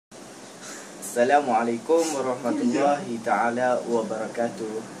Assalamualaikum warahmatullahi ta'ala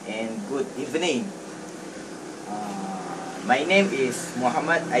wabarakatuh, and good evening. My name is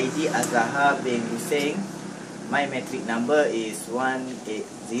Muhammad Aidi Azahar bin Hussein. My metric number is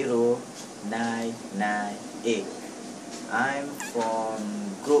 180998. I'm from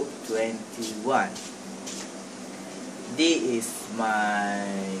group 21. This is my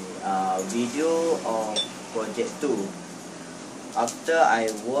video of project 2. After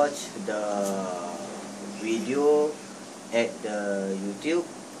I watch the video at the YouTube,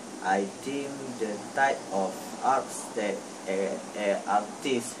 I think the type of arts that an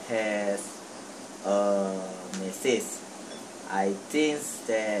artist has a message. I think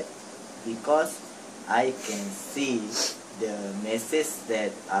that because I can see the message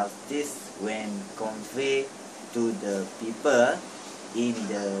that artists when convey to the people in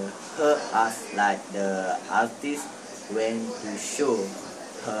the her art, like the artist when to show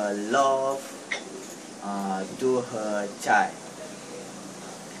her love to her child.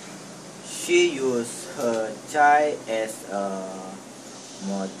 She used her child as a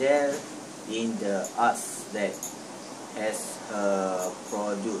model in the arts that has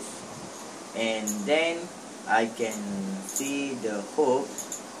produced, and then I can see the hope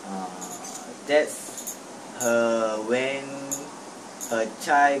that's her when her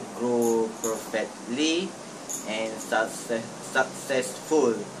child grow perfectly and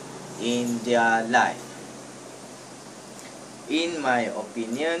successful in their life. In my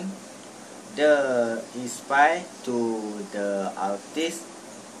opinion, the inspire to the artist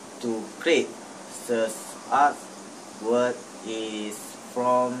to create such artwork is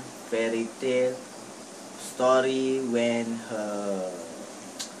from fairy tale story when her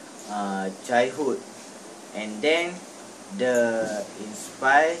childhood, and then the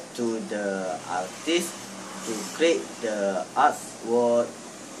inspire to the artist to create the artwork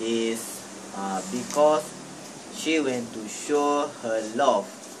is because she went to show her love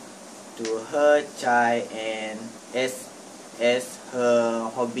to her child and as her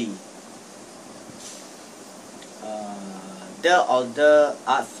hobby. The older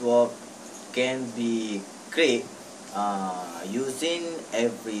artwork can be created using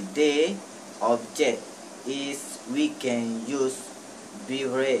everyday object. Is we can use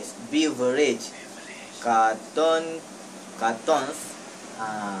beverage cartons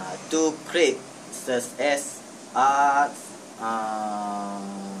to create such as art.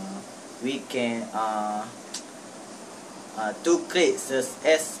 We can to create such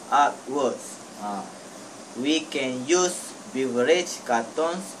as artworks. We can use beverage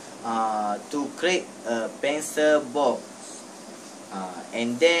cartons to create a pencil box,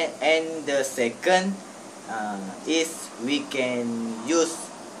 and the second is we can use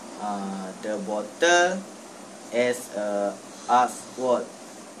the bottle as a artwork.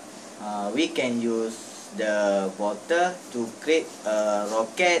 We can use the bottle to create a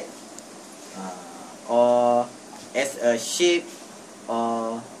rocket, or as a ship,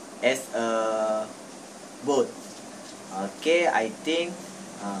 or as a boat. Okay, I think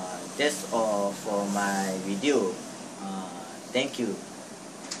that's all for my video. Thank you.